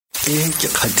ke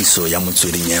kgatiso ya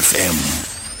Motsadi FM.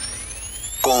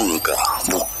 Konka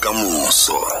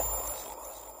bokamoso.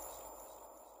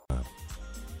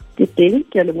 Ke teng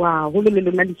ke le wa go le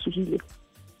lona le tsogile.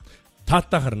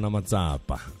 Thata ga rena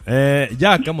matsapa.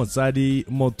 Jaaka motsadi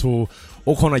motho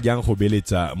o kgona jang go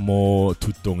beeletsa mo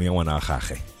thutong ya ngwana wa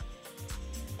gagwe?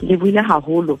 Le buile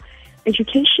haholo.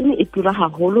 Education e tura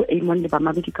haholo e mon le ba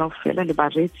mabedi kaofela le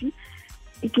baretsi.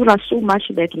 E tura so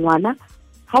much that ngwana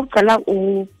ha o qala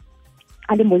o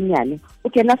ale monyane o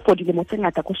kena for dilemo tse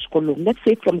ngata ko sekolong, let's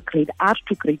say from grade R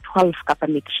to grade 12 kapa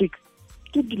matric,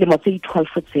 ke dilemo tse 12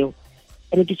 tseo,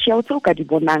 and ditjeo tseo ka di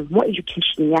bonang mo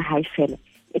education ya high fela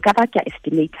e ka ba ka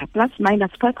estimator plus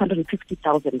minus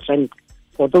 550,000 rand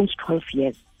for those 12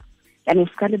 years. Yani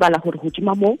ska le bala hore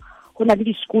hodima mo ho na le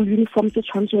di school uniforms tse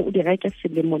tshwantseng o di reka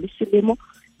selemo le selemo,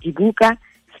 dibuka,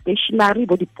 stationery,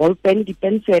 bo di ball pen, di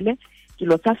pencil,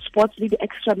 dilo tsa sports le di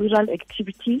extramural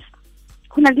activities.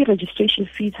 Kuna di registration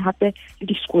fees hape le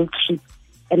di school trip,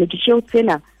 and ditjeo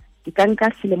tsena di ka nka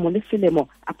selemo le selemo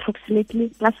approximately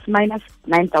plus minus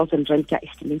 9,000 rand ka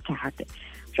estimator hape.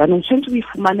 Jaanong tshwanetse o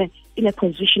ifumane in a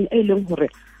position e leng hore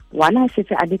ngwana a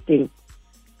setse a le teng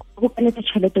o kanetse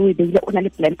tšhelete o e beile o na le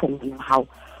plan for ngwana wa hao.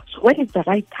 So when is the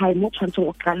right time mo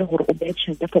tshwanetseng o qale hore o beye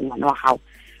tšhelete for ngwana wa hao?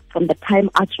 From the time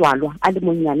a tswalwa a le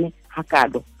monyane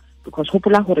hakalo, because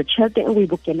hopola hore tšhelete e o e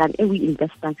bokelang e o e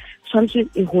investang tshwanetse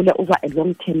e hole over a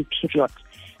long term period,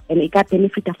 and e ka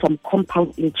benefita from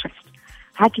compound interest.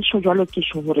 Ha ke tšho jwalo ke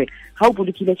tšho hore ha o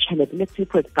bolokile tšhelete, let's say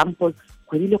for example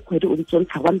kgwedi le kgwedi o ntse o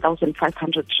ntsha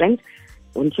 1,500 rand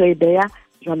o ntse e beya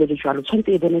jwalo le jwalo,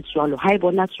 tshwanetse e bone tswalo. Ha e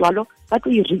bona tswalo ba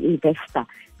tlo e reinvesta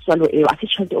tswalo eo, a se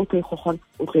tšhelete o tlo e gogona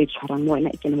o tlo e tshwarang mo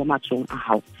wena e kene mo matsong a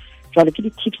hao. Jwale ke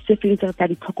di-tips tse feng tse re ka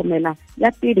di tlhokomela.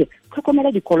 Ya pele,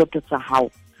 tlhokomela dikoloto tsa hao,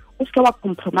 o seka wa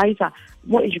compromise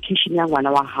mo education ya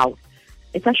ngwana wa hao.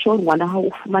 Etsa sure ngwana hao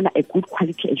o fumana a good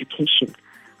quality education.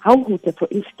 Ha o hutse for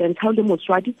instance ha o le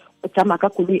motswadi o tsamaya ka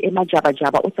koloi e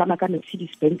majabajaba, o tsamaya ka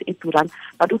Mercedes Benz e turang,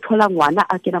 but o thola ngwana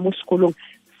a kena mo sekolong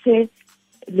se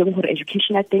leng hore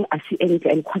education ya teng a se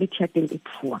entle and quality ya teng e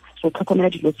poor. So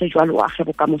tlhokomela dilo tse jwalo o age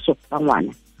bokamoso ba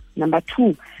ngwana. Number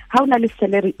 2, ha o na le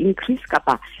salary increase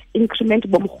kapa increment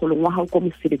mo mogolong wa hao ko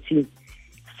mosebetsing,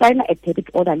 sign a debit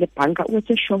order le banka o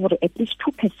etse sure hore at least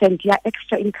 2% ya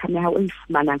extra income ya hao e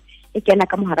fumanang e kena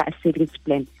ka mohara a savings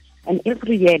plan, and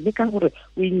every year le ka hore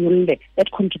o inyolle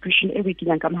that contribution e o e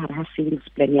kenyang ka mohara ha savings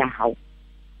plan ya hao.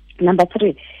 Number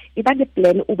 3, e ba le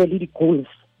plan o be le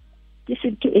di-goals. Ke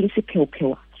eng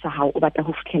sepheo-pheo sa hao o batla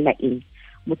ho fitlhella eng?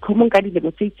 Motlhomong ka dilemo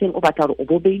tse itseng o batla hore o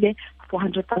bo beile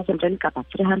 400,000 rand kapa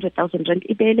 300,000 rand,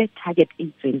 e beile target e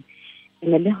itseng.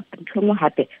 And le ntlhongwe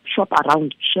hape, shop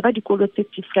around, sheba dikolo tse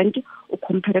different, o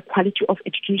compare quality of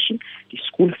education, di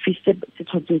school fees tse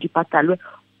tshwantseng di patalwe,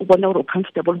 o bona hore o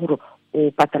comfortable hore o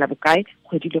patala bokae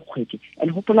kgwedi le kgwedi. And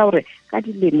hopola hore ka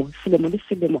dilemo selemo le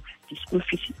selemo di school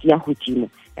fees di ya hodimo,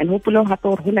 and hopola hape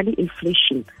hore ho na le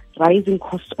inflation, rising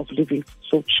cost of living,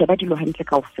 so sheba dilo hantle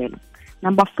kaofela.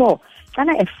 Number 4,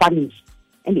 tsala a fund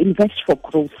and invest for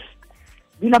growth.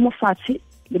 Dula mo fatshe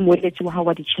le moeletsi wa hao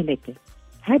wa ditjhelete.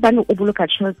 Ha ebane o boloka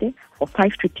tjhelete for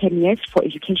 5 to 10 years for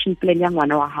education plan ya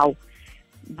ngwana wa hao,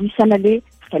 buisana le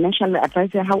financial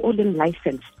advisor ya hao o leng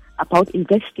licensed about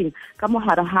investing ka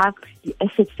mohara ha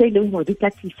di-assets tse leng hore di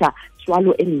tla tlisa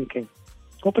tswalo e ntle.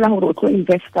 Hopola hore o tlo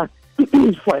investa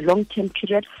for a long term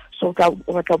period, so o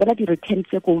batla bona di-return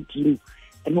tse ko godimo,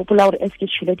 and hopola hore eske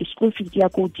tshile di-school fees ya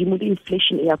ko godimo le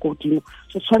inflation e ya ko godimo,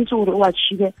 so tshwanetse hore o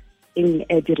achieve in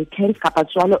di-returns kapa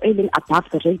tswalo e leng above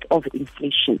the rate of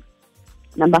inflation.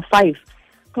 Number 5,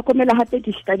 tlhokomela hape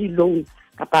di-study loan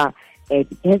kapa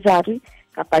bursary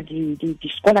kapa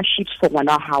di-scholarships for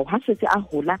ngwana wa hao. Ha setse a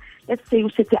hola, let's say o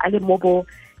setse a le mo bo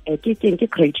ke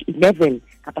grade 11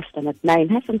 kapa standard 9,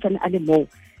 ha sentse a le mo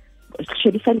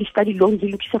shebisang di-study loan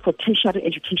di lokisa for tertiary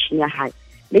education ya hae.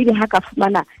 Maybe ha ka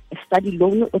fumana study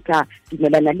loan o tla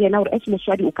dumelana le yena hore as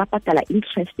motswadi o ka patala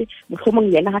interest,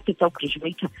 mohlomong yena ha fetsa o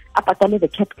graduate a patale the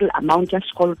capital amount ya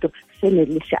sekoloto se ne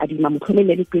le se adima, mohlomong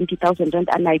le 20,000 rand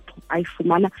a I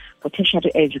fumana for tertiary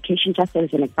education, just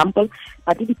as an example.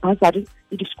 But the bursary,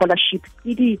 the scholarship,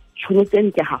 the tšhono tse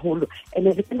ntle haholo, and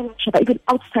even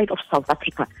outside of South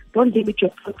Africa. Don't limit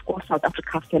yourself for South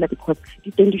Africa fela, because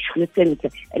di teng di tšhono tse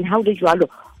ntle. And how le jwalo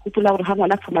hopola hore ha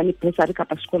ngwana fumane bursary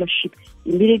kapa scholarship,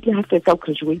 immediately ha fetsa o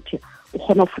graduate o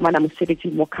kgona ho fumana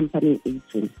mosebetsi mo company e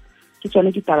itseng. Ke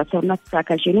tsone ditaba tsa rona tsa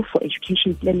kajeno for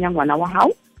education plan ya ngwana wa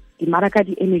hao. Dimaraka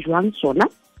di eme jwang tsona?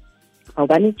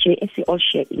 Hobane JSE All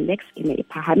Share Index e ne e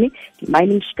phahame,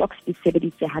 di-mining stocks di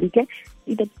sebeditse hantle,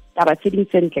 le taba tse ding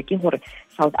tse ntle ke hore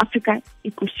South Africa e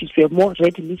tlositswe mo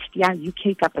red list ya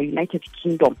UK kapa United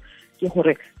Kingdom. ke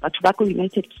gore batho ba ko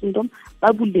United Kingdom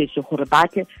ba buletse gore ba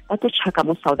tlo tšhaka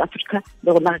mo South Africa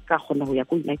le rona ka kgona go ya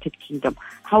ko United Kingdom.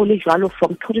 Ha o le jwalo,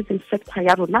 from tourism sector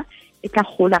ya rona e tla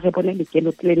gola, re bone lekeno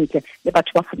le ntle le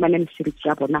batho ba fumane mesebetsi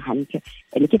ya bona hantle,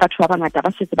 ene ke batho ba bangata ba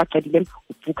setse ba qadileng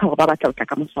go buka gore ba batla go tla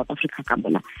ka mo South Africa ka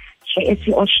mona. JSE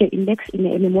All Share Index e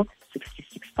ne e le mo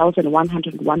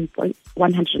 66,101 points.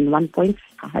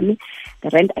 The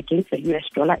rand against the US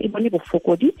dollar e bone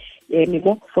bofokodi e eme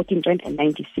mo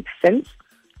 14.96 cents.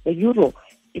 The euro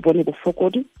e bone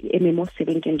bofokodi e eme mo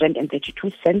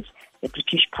 17.32 cents. The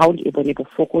British pound e bone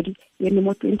bofokodi e eme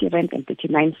mo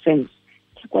 20.39 cents.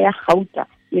 Theko ya gauta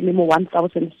e eme mo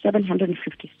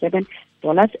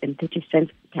 $1,757.30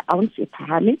 per ounce e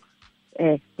phahame.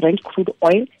 Brent crude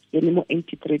oil e eme mo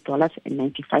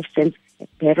 $83.95 a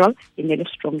barrel e ne le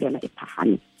strong yona e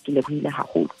phahame. Ke lebohile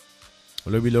haholo. O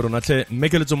lebile rona tle Mme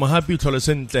Keletso Mohapi, tlhole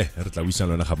sentle re tla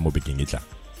buisana lona gape mo bekeng e tlang.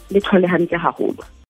 Le tlhole hantle haholo.